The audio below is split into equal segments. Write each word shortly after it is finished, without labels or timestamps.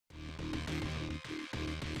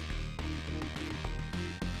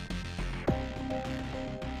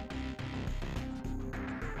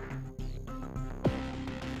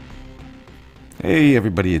Hey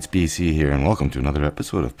everybody, it's BC here, and welcome to another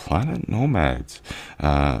episode of Planet Nomads.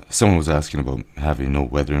 Someone was asking about having no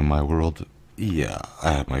weather in my world. Yeah,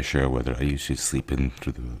 I have my share of weather. I usually sleep in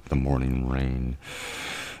through the morning rain.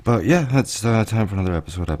 But yeah, that's time for another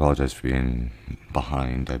episode. I apologize for being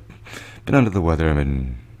behind. I've been under the weather. I've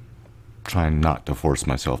been trying not to force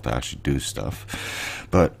myself to actually do stuff.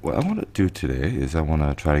 But what I want to do today is I want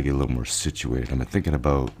to try to get a little more situated. I've been thinking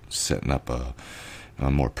about setting up a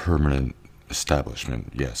more permanent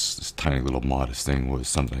establishment. Yes, this tiny little modest thing was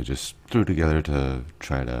something I just threw together to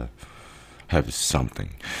try to have something.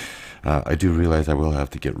 I do realize I will have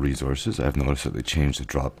to get resources. I've noticed that they changed the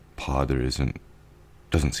drop pod.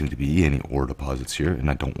 Doesn't seem to be any ore deposits here,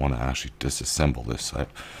 and I don't want to actually disassemble this.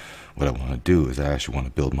 What I want to do is I actually want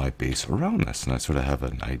to build my base around this, and I sort of have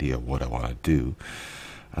an idea of what I want to do.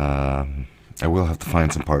 I will have to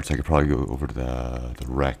find some parts. I could probably go over to the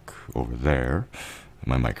wreck over there.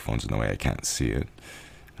 My microphone's in the way, I can't see it.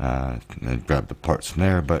 And grab the parts from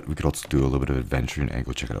there, but we could also do a little bit of adventuring and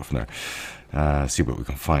go check it out from there. See what we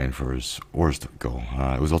can find for his ores to go.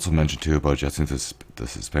 It was also mentioned too about adjusting the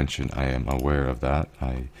suspension. I am aware of that.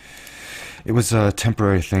 It was a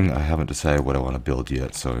temporary thing. I haven't decided what I want to build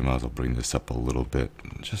yet, so I might as well bring this up a little bit,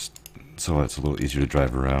 just so it's a little easier to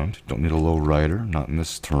drive around. Don't need a low rider, not in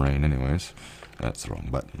this terrain anyways. That's the wrong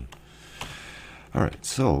button. Alright,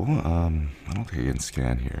 so, I don't think I can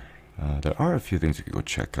scan here. There are a few things we can go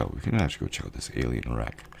check out. We can actually go check out this alien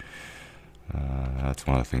wreck. That's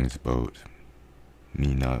one of the things about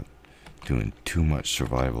me not doing too much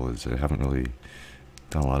survival, is I haven't really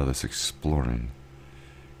done a lot of this exploring.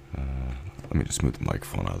 Let me just move the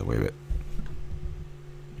microphone out of the way a bit,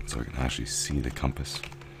 so I can actually see the compass.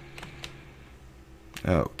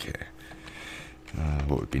 Okay.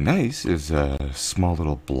 What would be nice is a small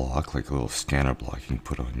little block, like a little scanner block you can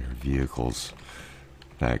put on your vehicles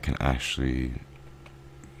that can actually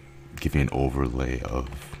give you an overlay of,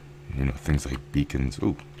 things like beacons.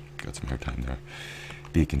 Ooh, got some airtime there.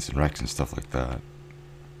 Beacons and wrecks and stuff like that,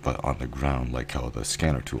 but on the ground, like how the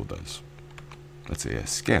scanner tool does. Let's say a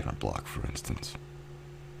scanner block, for instance.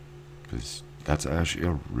 Because that's actually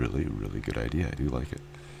a really, really good idea. I do like it.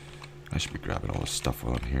 I should be grabbing all this stuff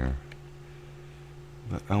while I'm here.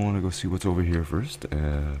 But I want to go see what's over here first,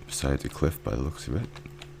 besides the cliff by the looks of it.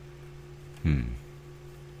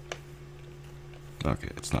 Okay,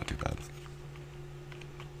 it's not too bad.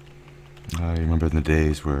 I remember in the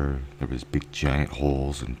days where there was big giant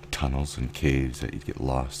holes and tunnels and caves that you'd get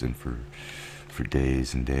lost in for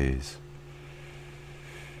days and days.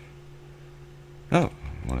 Oh,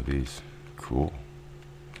 one of these. Cool.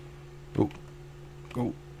 Oh,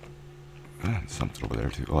 go. There's something over there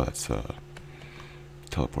too. Oh, that's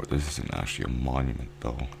teleport. This isn't actually a monument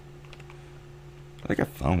though. I think I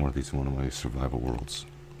found one of these in one of my survival worlds.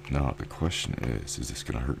 Now the question is this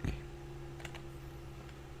gonna hurt me?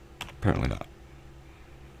 Apparently not.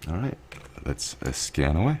 Alright, let's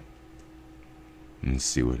scan away and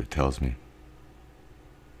see what it tells me.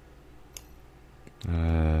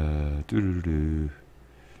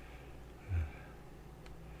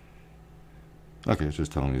 Okay, it's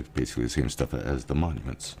just telling me basically the same stuff as the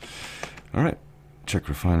monuments. Alright. Check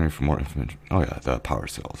refinery for more information. Oh yeah, the power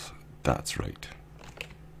cells. That's right.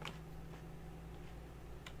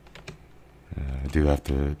 I do have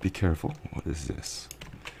to be careful. What is this?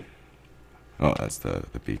 Oh, that's the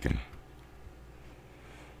beacon.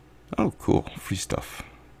 Oh, cool. Free stuff.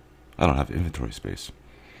 I don't have inventory space.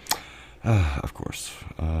 Of course.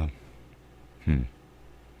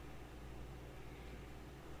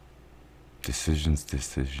 Decisions.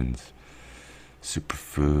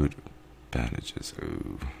 Superfood. Bandages.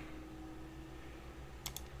 Ooh.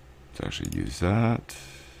 Let's actually use that.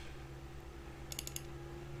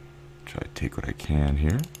 Try to take what I can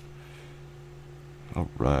here.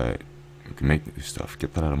 Alright. We can make new stuff.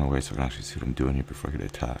 Get that out of my way so I can actually see what I'm doing here before I get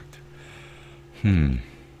attacked.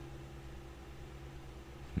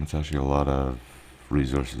 That's actually a lot of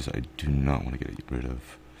resources I do not want to get rid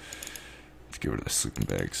of. Let's get rid of the sleeping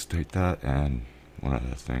bags. Take that, and one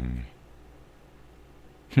other thing.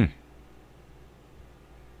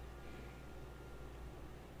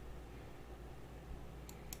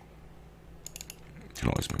 Can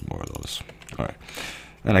always make more of those. Alright.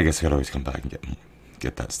 And I guess I could always come back and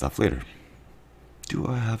get that stuff later. Do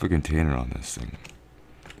I have a container on this thing?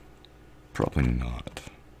 Probably not.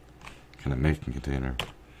 Can I make a container?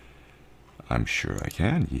 I'm sure I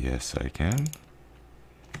can. Yes, I can.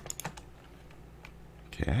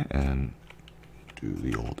 Okay, and do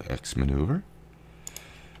the old X maneuver.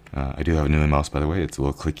 I do have a new mouse, by the way. It's a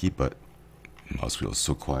little clicky, but the mouse wheel is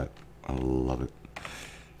so quiet. I love it.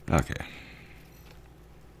 Okay.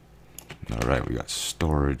 Alright, we got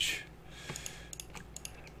storage.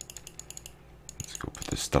 Let's go put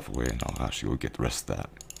this stuff away and I'll actually go get the rest of that.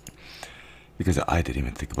 Because I didn't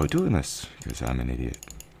even think about doing this, because I'm an idiot.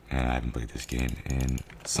 And I haven't played this game in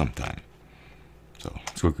some time. So,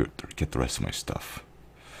 let's go get the rest of my stuff.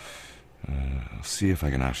 I'll see if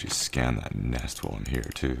I can actually scan that nest while I'm here,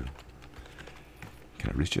 too.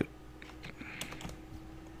 Can I reach it?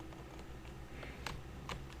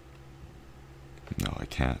 No, I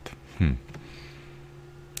can't.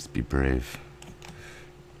 Let's be brave.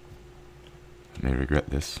 I may regret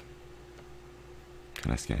this.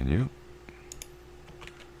 Can I scan you?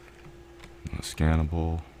 No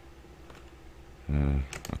scannable.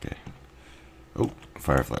 Okay. Oh,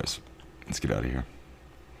 fireflies. Let's get out of here.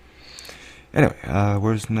 Anyway,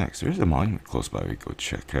 where's next? There's a monument close by we go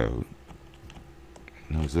check out.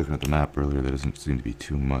 I was looking at the map earlier, there doesn't seem to be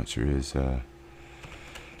too much. There is a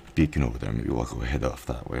beacon over there. Maybe we'll go head off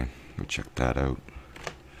that way. Go check that out.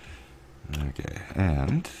 Okay,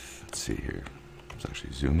 and let's see here. Let's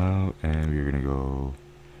actually zoom out, and we're gonna go.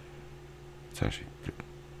 It's actually a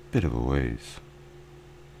bit of a ways.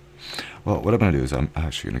 Well, what I'm gonna do is I'm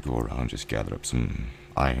actually gonna go around and just gather up some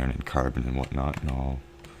iron and carbon and whatnot, and I'll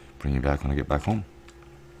bring you back when I get back home.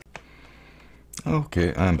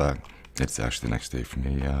 Okay, I'm back. It's actually the next day for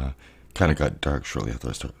me. Kind of got dark shortly after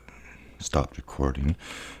I stopped recording.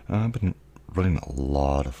 I've been running a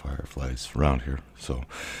lot of fireflies around here, so.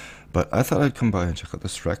 But I thought I'd come by and check out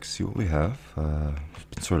this wreck, see what we have. I've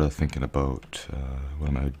been sort of thinking about what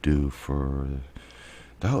I'm going to do for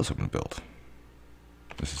the house I'm going to build.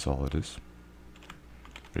 This is all it is.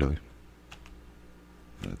 Really.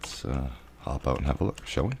 Let's hop out and have a look,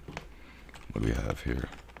 shall we? What do we have here?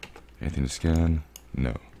 Anything to scan?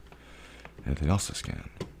 No. Anything else to scan?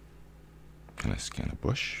 Can I scan a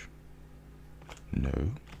bush? No.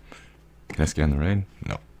 Can I scan the rain?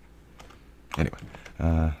 No. Anyway,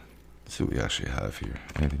 let's see what we actually have here.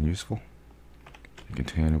 Anything useful? A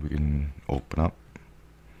container we can open up.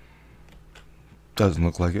 Doesn't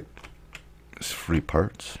look like it. It's free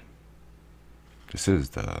parts. This is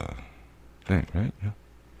the thing, right? Yeah.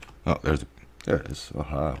 Oh, there it is.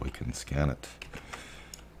 Aha, we can scan it.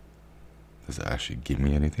 Does it actually give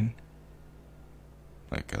me anything?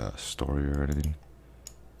 Like a story or anything?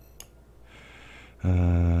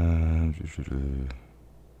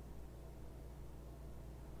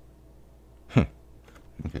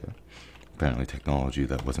 Okay. Apparently technology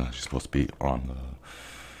that wasn't actually supposed to be on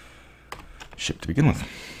the ship to begin with.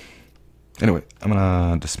 Anyway, I'm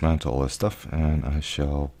gonna dismantle all this stuff and I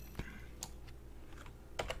shall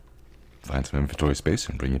find some inventory space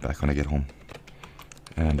and bring it back when I get home.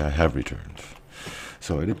 And I have returned.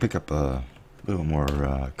 So I did pick up a little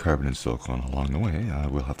more carbon and silicone along the way. I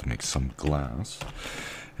will have to make some glass.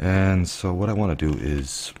 And so what I want to do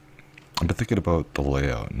is, I've been thinking about the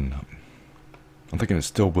layout, and I'm thinking it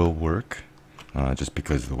still will work, just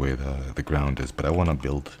because of the way the ground is, but I want to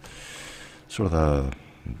build sort of a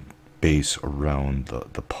base around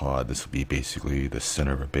the pod. This will be basically the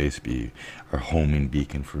center of our base, be our homing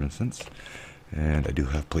beacon, for instance. And I do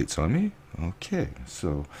have plates on me. Okay,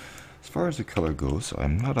 so as far as the color goes,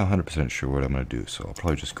 I'm not 100% sure what I'm going to do, so I'll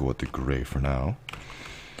probably just go with the gray for now.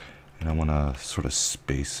 And I want to sort of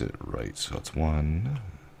space it right, so it's 1,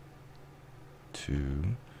 2,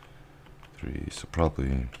 3, so probably,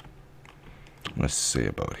 I'm going to say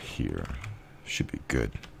about here. Should be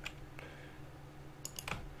good.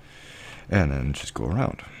 And then just go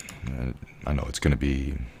around. And I know it's going to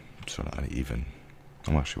be sort of uneven.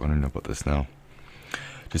 I'm actually wondering about this now.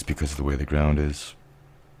 Just because of the way the ground is.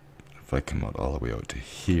 If I come out all the way out to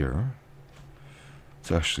here,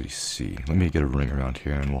 let's actually see. Let me get a ring around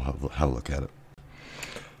here and we'll have a look at it.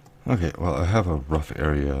 Okay, well I have a rough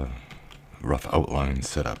area, rough outline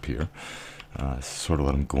set up here. This is sort of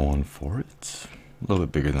what I'm going for. It's a little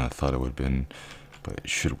bit bigger than I thought it would have been, but it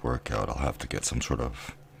should work out. I'll have to get some sort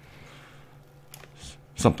of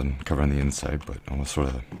something covering the inside, but I'm going to sort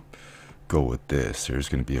of go with this. There's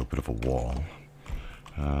going to be a bit of a wall.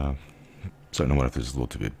 So I don't know if there's a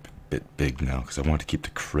little bit big now, because I want to keep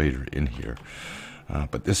the crater in here.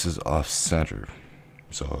 But this is off center.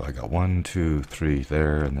 So I got 1, 2, 3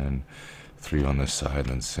 there, and then 3 on this side, and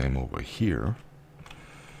then same over here.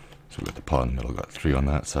 So we got the pod in the middle, got 3 on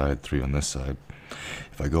that side, 3 on this side.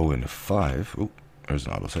 If I go into 5, oh, there's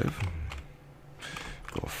an autosave.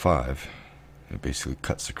 Go 5, it basically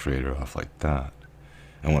cuts the crater off like that.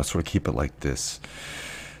 I want to sort of keep it like this,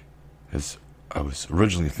 as I was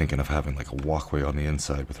originally thinking of having like a walkway on the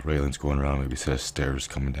inside with railings going around, maybe a set of stairs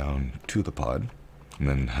coming down to the pod, and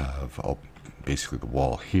then have basically the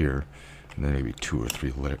wall here, and then maybe 2 or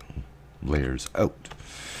 3 layers out.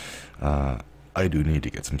 I do need to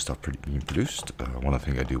get some stuff being produced. One of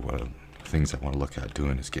the things I want to look at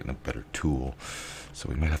doing is getting a better tool. So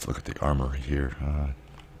we might have to look at the armory here.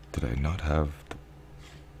 Did I not have the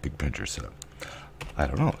big printer set up? I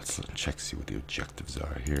don't know. Let's check, see what the objectives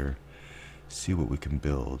are here. See what we can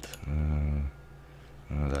build.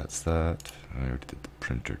 That's that. I already did the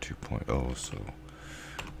printer 2.0, so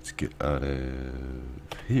let's get out of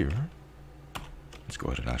here. Let's go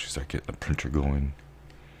ahead and actually start getting the printer going.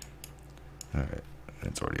 Alright,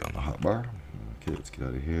 it's already on the hotbar. Okay, let's get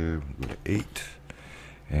out of here. We'll go to 8.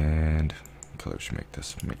 And color should make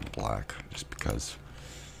it black, just because.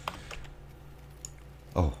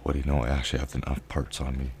 Oh, what do you know? I actually have enough parts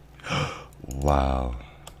on me. Wow.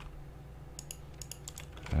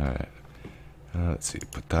 Alright. Let's see,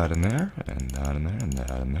 put that in there, and that in there, and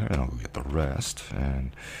that in there, and I'll go get the rest,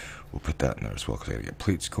 and we'll put that in there as well, because I gotta get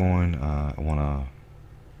plates going. I want to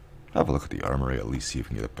have a look at the armory, at least see if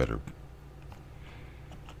we can get a better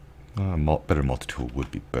multi-tool would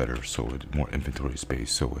be better, so would more inventory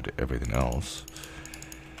space, so would everything else.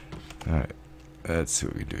 Alright, let's see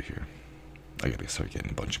what we can do here. I gotta start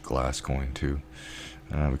getting a bunch of glass going too.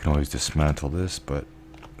 We can always dismantle this, but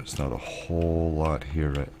there's not a whole lot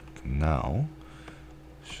here right now.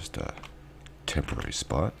 It's just a temporary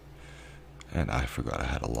spot. And I forgot I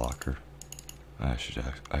had a locker. I should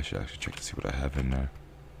actually check to see what I have in there.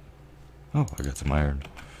 Oh, I got some iron.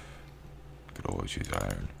 Could always use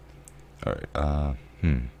iron. Alright,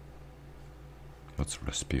 what's the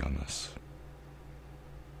recipe on this?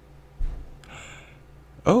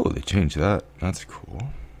 Oh, they changed that. That's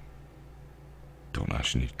cool. Don't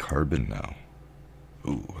actually need carbon now.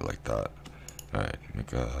 Ooh, I like that. Alright,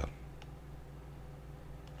 make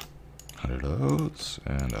 100 of those,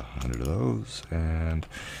 and 100 of those, and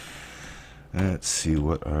let's see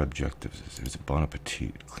what our objectives is. There's a bon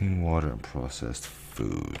appetit, clean water, and processed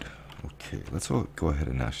food. Okay, let's go ahead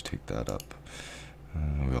and actually take that up.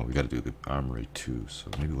 Well, we got to do the armory too,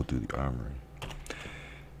 so maybe we'll do the armory.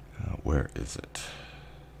 Where is it?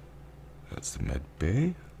 That's the med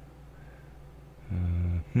bay.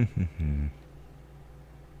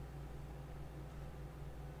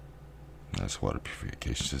 That's water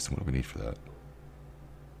purification system. What do we need for that?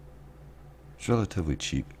 It's relatively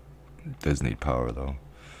cheap. It does need power though.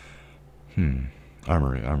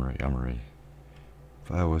 Armory.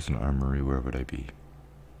 If I was an armory, where would I be?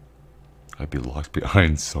 I'd be locked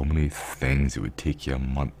behind so many things, it would take you a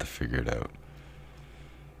month to figure it out.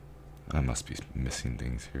 I must be missing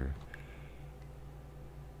things here.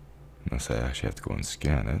 Unless I actually have to go and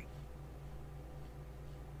scan it.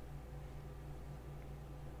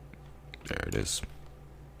 There it is.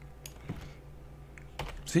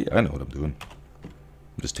 See, I know what I'm doing.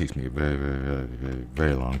 It just takes me a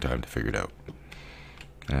very long time to figure it out.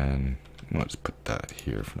 And I'll just put that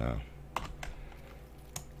here for now.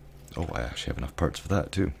 Oh, I actually have enough parts for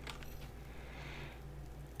that too.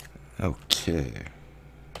 Okay.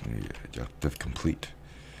 Objective complete.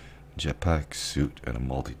 Jetpack, suit, and a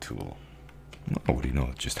multi-tool. Oh, what do you know?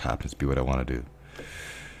 It just happens to be what I want to do.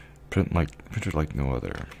 Printer like no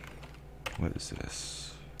other. What is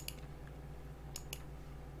this?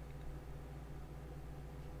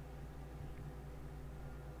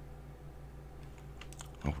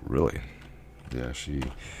 Oh, really? They actually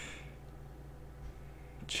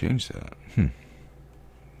changed that.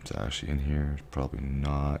 It's actually in here. Probably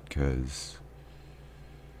not, because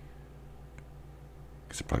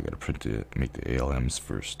I probably got to print it, make the ALMs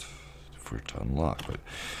first for it to unlock, but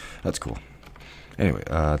that's cool. Anyway,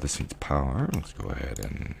 this needs power. Let's go ahead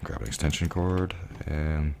and grab an extension cord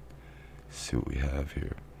and see what we have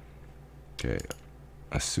here. Okay,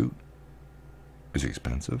 a suit is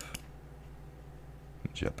expensive.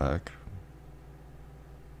 Jetpack.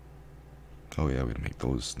 Oh yeah, we can make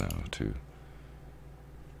those now too.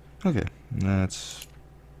 Okay, that's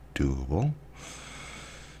doable.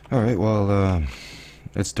 Alright, well,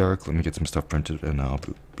 it's dark. Let me get some stuff printed and I'll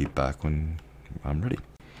be back when I'm ready.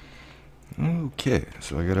 Okay,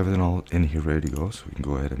 so I got everything all in here ready to go, so we can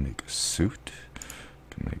go ahead and make a suit,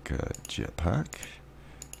 can make a jetpack,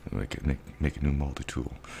 and make a new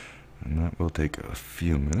multi-tool. And that will take a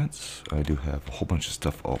few minutes. I do have a whole bunch of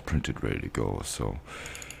stuff all printed ready to go, so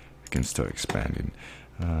we can start expanding.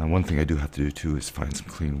 One thing I do have to do too is find some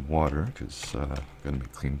clean water, because I'm going to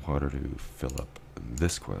make clean water to fill up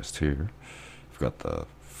this quest here. I've got the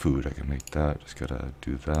food, I can make that, just gotta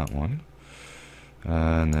do that one.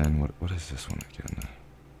 And then what is this one again?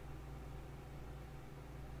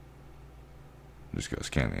 Just gotta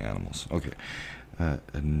scan the animals. Okay,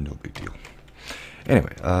 no big deal.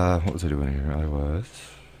 Anyway, what was I doing here? I was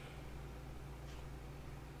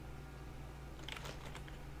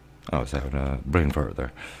I was having a brain fart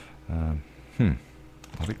there. I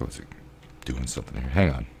think I was doing something here.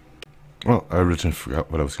 Hang on. Well, I originally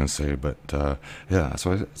forgot what I was going to say, but yeah,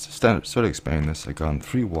 so I started expanding this. I gone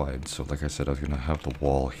 3 wide, so like I said, I was going to have the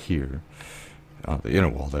wall here, the inner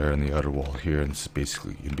wall there, and the outer wall here, and this is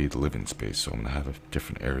basically going to be the living space, so I'm going to have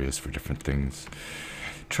different areas for different things.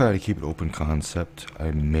 Try to keep it open concept.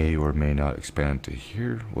 I may or may not expand to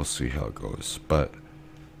here. We'll see how it goes, but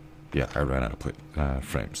yeah, I ran out of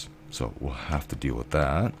frames, so we'll have to deal with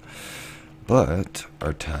that. But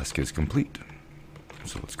our task is complete.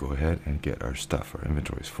 So let's go ahead and get our stuff. Our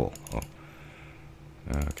inventory is full. Oh.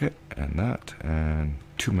 Okay, and that, and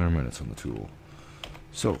 2 more minutes on the tool.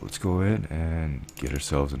 So let's go ahead and get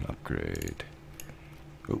ourselves an upgrade.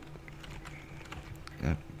 Oh.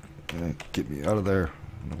 Get me out of there.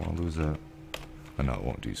 I don't want to lose that. I know it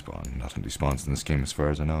won't despawn. Nothing despawns in this game as far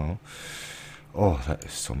as I know. Oh, that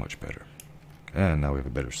is so much better. And now we have a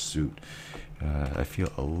better suit. I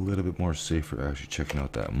feel a little bit more safer actually checking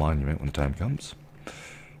out that monument when the time comes.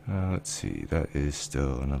 Let's see, that is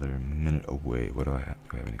still another minute away. What do I have?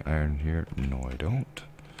 Do I have any iron here? No, I don't.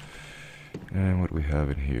 And what do we have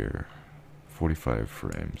in here? 45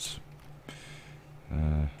 frames.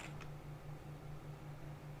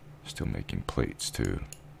 Still making plates too.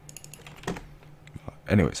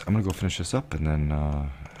 Anyways, I'm gonna go finish this up and then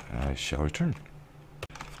I shall return.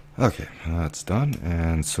 Okay, that's done,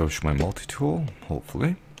 and so should my multi-tool,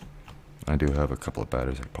 hopefully. I do have a couple of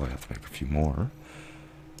batteries, I probably have to make a few more.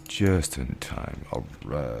 Just in time,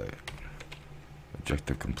 alright.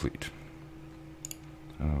 Objective complete.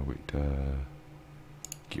 Oh, wait,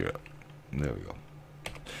 gear up. There we go.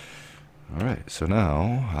 Alright, so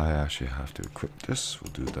now I actually have to equip this.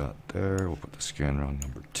 We'll do that there. We'll put the scanner on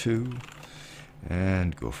number 2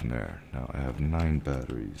 and go from there. Now I have 9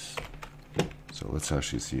 batteries. So let's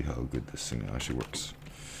actually see how good this thing actually works.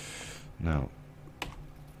 Now,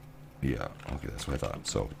 yeah, okay, that's what I thought.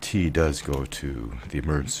 So T does go to the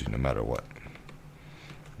emergency no matter what.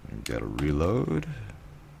 Gotta reload.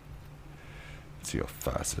 Let's see how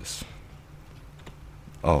fast this.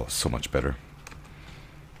 Oh, so much better.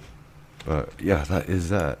 But yeah, that is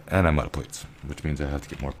that. And I'm out of plates, which means I have to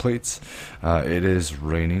get more plates. It is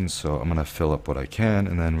raining, so I'm gonna fill up what I can,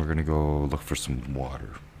 and then we're gonna go look for some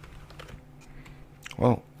water.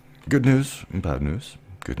 Well, good news and bad news.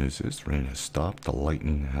 Good news is the rain has stopped. The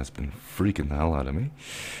lightning has been freaking the hell out of me.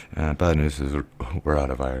 Bad news is we're out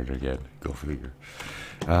of iron again. Go figure.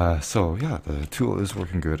 So yeah, the tool is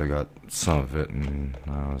working good. I got some of it, and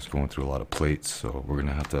I was going through a lot of plates, so we're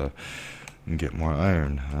gonna have to get more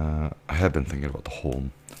iron. I have been thinking about the whole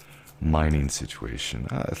mining situation.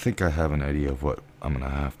 I think I have an idea of what I'm gonna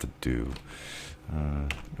have to do.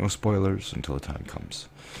 No spoilers until the time comes.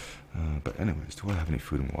 But anyways, do I have any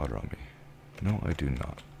food and water on me? No, I do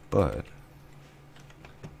not. But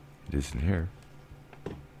it is in here.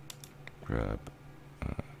 Grab,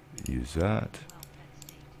 use that,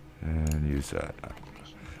 and use that.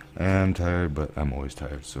 I am tired, but I'm always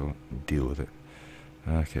tired, so deal with it.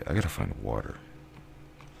 Okay, I gotta find water.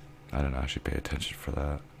 I didn't actually pay attention for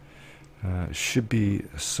that. It should be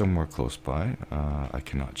somewhere close by. I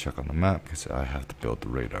cannot check on the map because I have to build the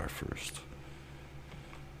radar first.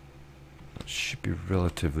 It should be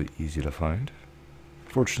relatively easy to find.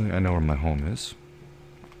 Fortunately, I know where my home is.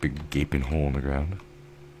 Big gaping hole in the ground.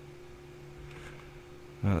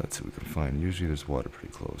 Let's see what we can find. Usually there's water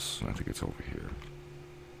pretty close. I think it's over here.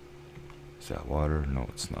 Is that water? No,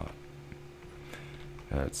 it's not.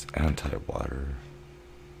 That's anti-water.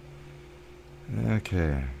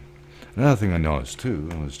 Okay. Another thing I noticed too,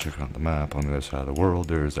 I was checking out the map on the other side of the world,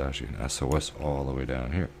 there's actually an SOS all the way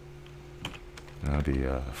down here. That'd be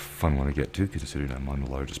a fun one to get to, considering I'm on the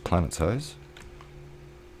largest planet size.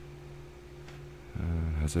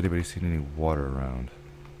 Has anybody seen any water around?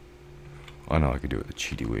 Oh no, I could do it the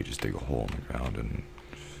cheaty way, just dig a hole in the ground and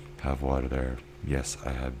have water there. Yes,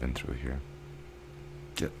 I have been through here.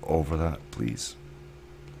 Get over that, please.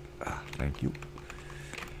 Ah, thank you.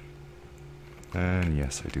 And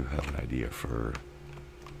yes, I do have an idea for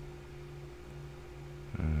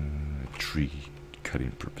tree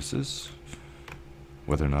cutting purposes.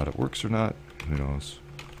 Whether or not it works or not, who knows.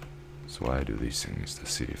 So I do these things to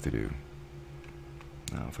see if they do.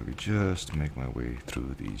 Now if I could just make my way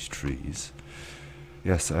through these trees.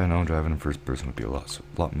 Yes, I know driving in first person would be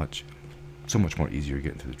so much more easier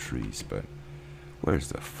getting through the trees, but where's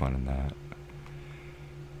the fun in that?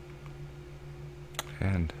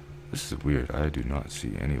 And this is weird, I do not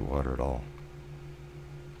see any water at all.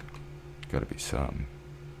 Gotta be some.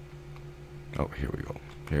 Oh, here we go.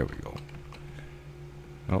 Here we go.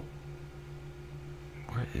 Oh.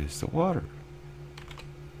 Where is the water?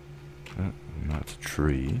 That's a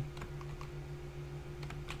tree.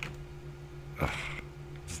 Ugh,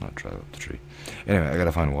 let's not drive up the tree. Anyway, I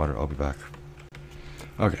gotta find water. I'll be back.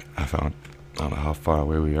 Okay, I found. I don't know how far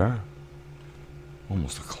away we are.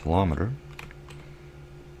 Almost a kilometer.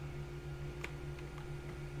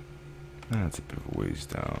 That's a bit of a ways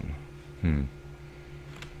down.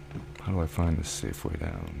 How do I find the safe way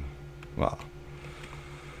down? Well,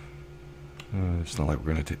 it's not like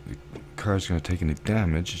we're gonna take the car's gonna take any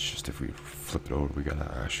damage. It's just if we flip it over, we gotta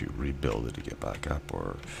actually rebuild it to get back up,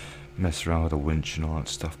 or mess around with a winch and all that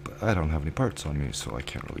stuff. But I don't have any parts on me, so I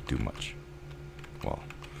can't really do much. Well,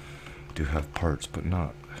 I do have parts, but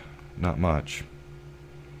not much.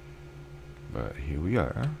 But here we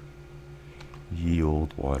are. Ye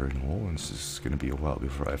old watering hole, and this is going to be a while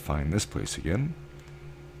before I find this place again.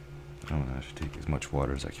 I'm going to have to take as much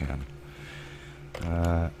water as I can.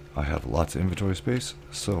 I have lots of inventory space,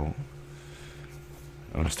 so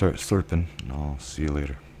I'm going to start slurping, and I'll see you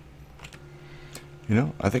later. You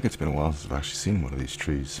know, I think it's been a while since I've actually seen one of these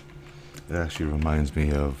trees. It actually reminds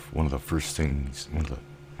me of one of the first things, not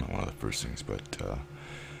one of the first things, but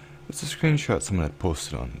it's a screenshot someone had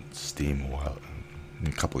posted on Steam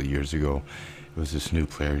a couple of years ago. It was this new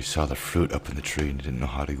player. He saw the fruit up in the tree and he didn't know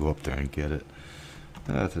how to go up there and get it.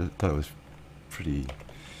 I thought it was pretty.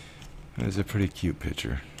 It was a pretty cute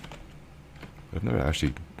picture. I've never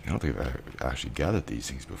actually. I don't think I've actually gathered these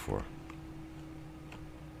things before.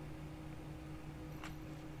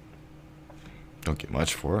 Don't get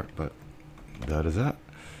much for it, but that is that.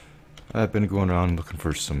 I've been going around looking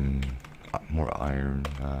for some more iron.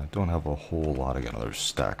 Don't have a whole lot. I got another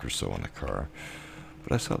stack or so in the car.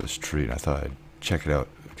 But I saw this tree and I thought I'd check it out,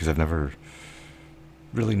 because I've never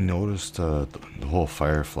really noticed the whole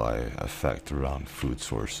firefly effect around food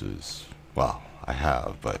sources. Well, I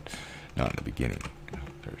have, but not in the beginning.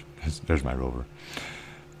 There's my rover.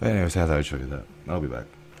 But anyways, I thought I'd show you that. I'll be back.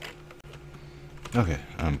 Okay,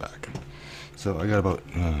 I'm back. So I got about,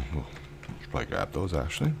 well, should probably grab those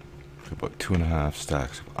actually. About 2.5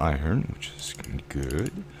 stacks of iron, which is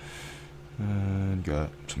good. And got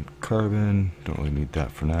some carbon. Don't really need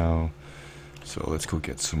that for now. So let's go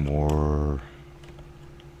get some more.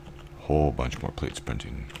 Whole bunch more plates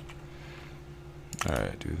printing.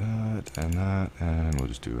 Alright, do that, and we'll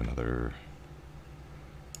just do another.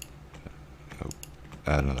 Oh,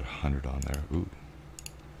 add another 100 on there. Ooh.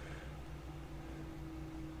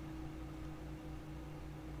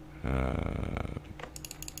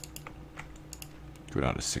 Go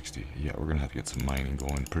down to 60. Yeah, we're gonna have to get some mining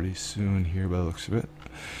going pretty soon here by the looks of it.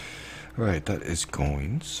 Alright, that is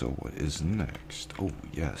going. So what is next? Oh,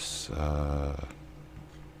 yes. Oh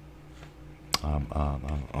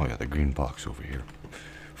yeah, the green box over here.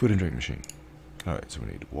 Food and drink machine. Alright, so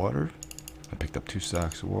we need water. I picked up 2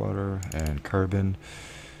 stacks of water and carbon.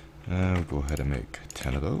 We'll go ahead and make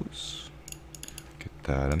 10 of those. Get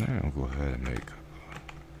that in there, and we'll go ahead and make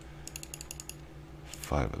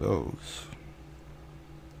 5 of those.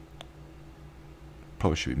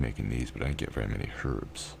 Probably should be making these, but I didn't get very many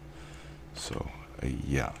herbs. So,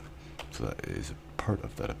 yeah. So that is a part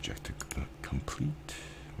of that objective complete.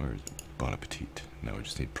 Where is it? Bon appetit. Now we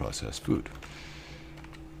just need processed food.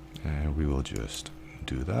 And we will just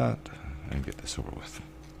do that and get this over with.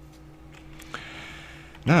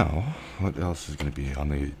 Now, what else is going to be on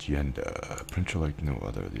the agenda? Printer like no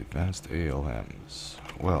other. The advanced ALMs.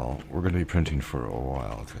 Well, we're going to be printing for a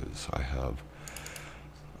while because I have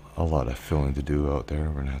a lot of filling to do out there.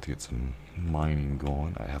 We're going to have to get some mining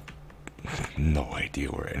going. I have no idea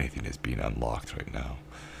where anything is being unlocked right now.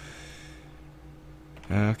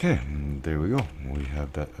 Okay, there we go. We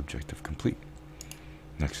have that objective complete.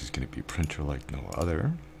 Next is going to be printer like no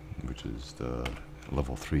other, which is the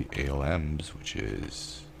level 3 ALMs, which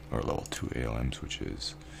is, or level 2 ALMs, which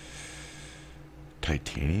is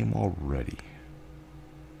titanium already.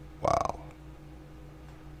 Wow.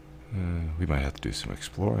 We might have to do some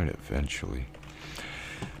exploring eventually.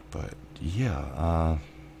 But yeah,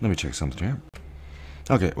 let me check something here.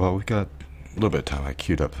 Okay, well, we've got a little bit of time. I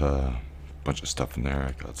queued up a bunch of stuff in there.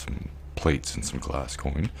 I got some plates and some glass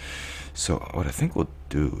going. So what I think we'll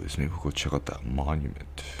do is maybe we'll go check out that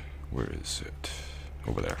monument. Where is it?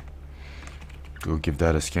 Over there. Go give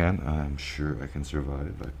that a scan. I'm sure I can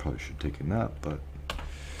survive. I probably should take a nap, but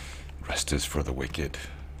rest is for the wicked.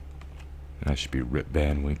 And I should be Rip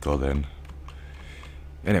Van Winkle then.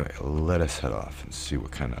 Anyway, let us head off and see what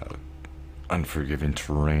kind of unforgiving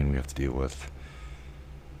terrain we have to deal with.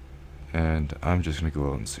 And I'm just going to go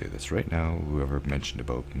out and say this right now. Whoever mentioned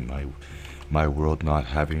about my world not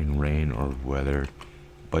having rain or weather,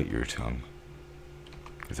 bite your tongue.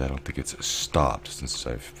 Because I don't think it's stopped since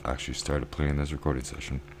I've actually started playing this recording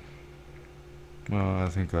session. Well, I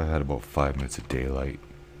think I had about 5 minutes of daylight.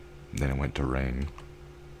 Then it went to rain.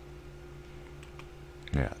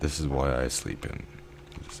 Yeah, this is why I sleep in.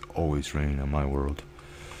 It's always raining in my world.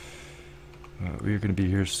 We're going to be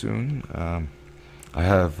here soon. I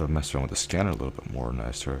have messed around with the scanner a little bit more, and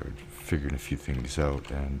I started figuring a few things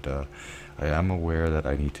out. And I am aware that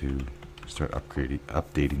I need to start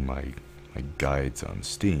updating my guides on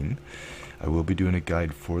Steam. I will be doing a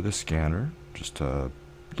guide for the scanner, just a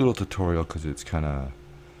little tutorial, because it's kind of,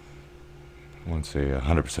 I won't say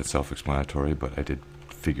 100% self-explanatory, but I did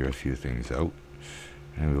figure a few things out,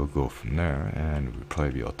 and we'll go from there. And we'll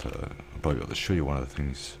probably be able to show you one of the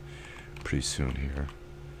things pretty soon here,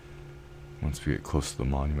 once we get close to the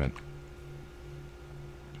monument.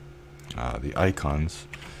 The icons.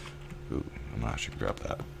 Ooh, I'm gonna actually grab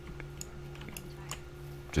that,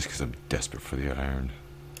 just because I'm desperate for the iron.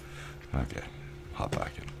 Okay, hop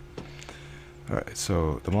back in. Alright,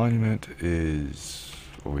 so the monument is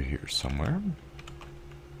over here somewhere.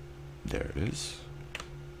 There it is.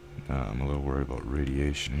 I'm a little worried about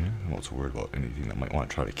radiation here. I'm also worried about anything that might want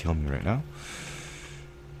to try to kill me right now.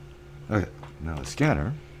 Okay, now the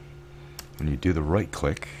scanner, when you do the right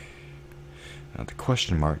click, the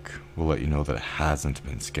question mark will let you know that it hasn't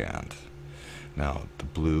been scanned. Now, the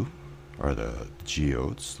blue are the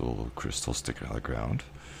geodes, the little crystals sticking out of the ground.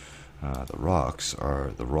 The rocks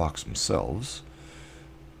are the rocks themselves.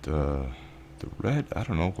 The red, I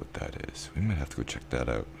don't know what that is. We might have to go check that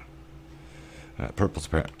out. Purple's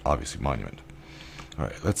obviously monument.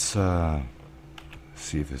 Alright, let's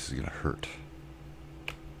see if this is going to hurt.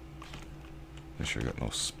 Make sure I got no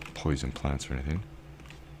poison plants or anything.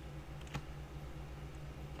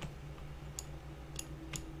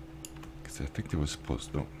 Because I think there was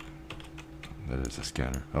supposed to... No, that is a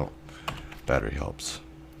scanner. Oh, battery helps.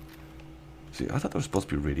 See, I thought there was supposed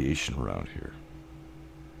to be radiation around here.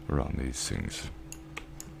 Around these things.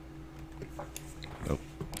 Oh,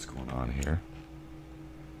 what's going on here?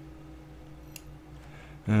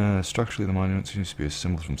 Structurally, the monument seems to be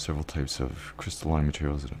assembled from several types of crystalline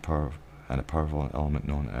materials and a powerful element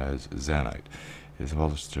known as zanite. It is well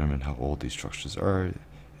determined how old these structures are. It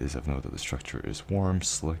is of note that the structure is warm,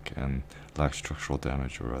 slick, and lacks structural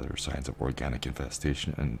damage or other signs of organic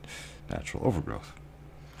infestation and natural overgrowth.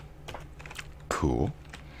 Cool.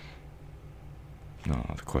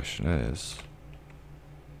 Now, the question is,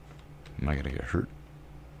 am I going to get hurt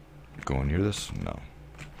going near this? No.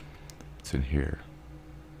 It's in here.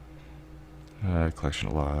 Collection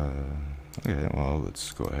of okay, well,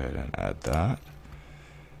 let's go ahead and add that.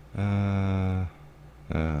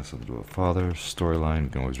 Something to do with father, storyline, we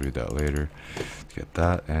can always read that later. Let's get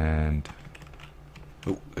that, and...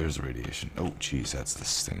 oh, there's the radiation. Oh, jeez, that's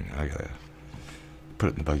this thing. I gotta put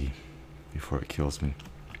it in the buggy before it kills me.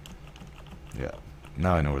 Yeah,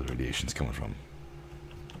 now I know where the radiation's coming from.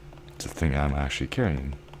 It's a thing I'm actually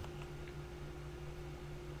carrying.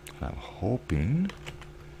 And I'm hoping,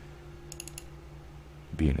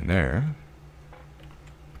 being in there,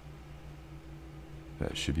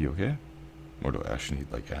 that should be okay. Or do I actually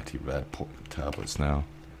need like anti-rad tablets now?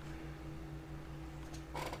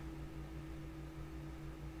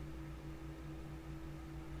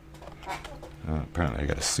 Apparently I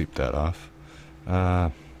gotta sleep that off.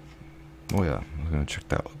 Oh yeah, I'm gonna check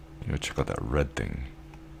that. Check out that red thing,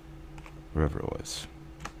 wherever it was.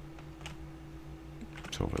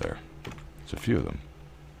 It's over there. There's a few of them.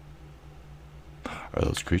 Are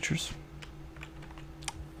those creatures?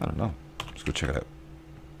 I don't know. Let's go check it out.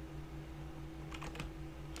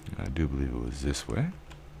 I do believe it was this way.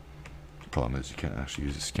 The problem is you can't actually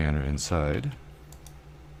use a scanner inside.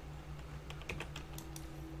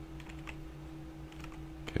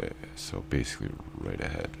 Okay, so basically right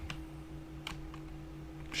ahead.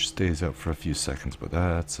 Stays out for a few seconds, but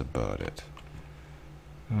that's about it.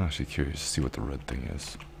 I'm actually curious to see what the red thing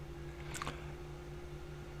is.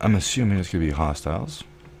 I'm assuming it's going to be hostiles.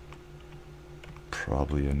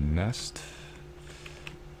 Probably a nest,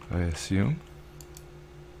 I assume.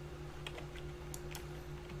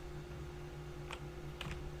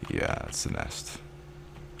 Yeah, it's a nest.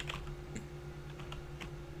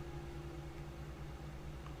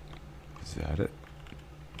 Is that it?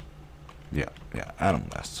 Yeah, animal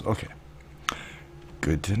nests. Okay.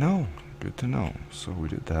 Good to know. Good to know. So we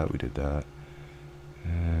did that.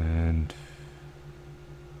 And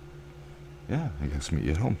yeah, I guess meet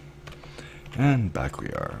you at home. And back we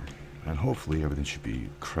are. And hopefully everything should be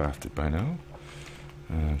crafted by now.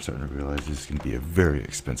 I'm starting to realize this is going to be a very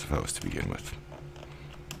expensive house to begin with.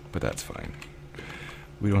 But that's fine.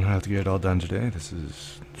 We don't have to get it all done today. This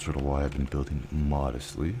is sort of why I've been building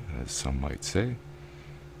modestly, as some might say.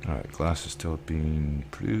 Alright, glass is still being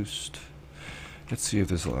produced. Let's see if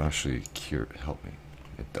this will actually help me.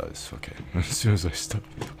 It does. Okay. As soon as I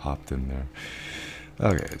hopped in there.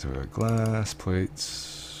 Okay, so we got glass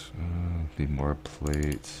plates. Need more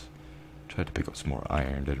plates. Tried to pick up some more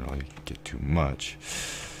iron. Didn't really get too much.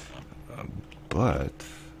 But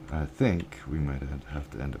I think we might have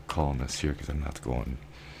to end up calling this here because I'm gonna have to go and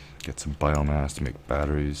get some biomass to make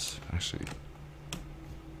batteries. Actually,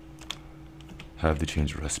 have they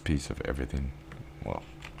changed recipes of everything? Well,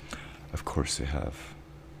 of course they have.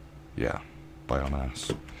 Yeah,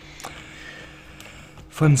 biomass.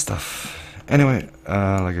 Fun stuff. Anyway,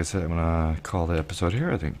 like I said, I'm gonna call the episode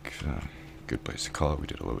here. I think good place to call it. We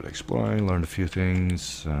did a little bit of exploring, learned a few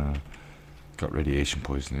things, got radiation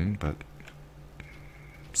poisoning, but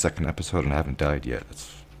second episode and I haven't died yet.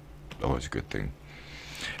 That's always a good thing.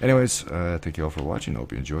 Anyways, thank you all for watching. I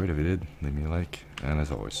hope you enjoyed. If you did, leave me a like. And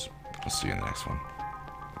as always, I'll see you in the next one.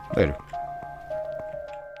 Later.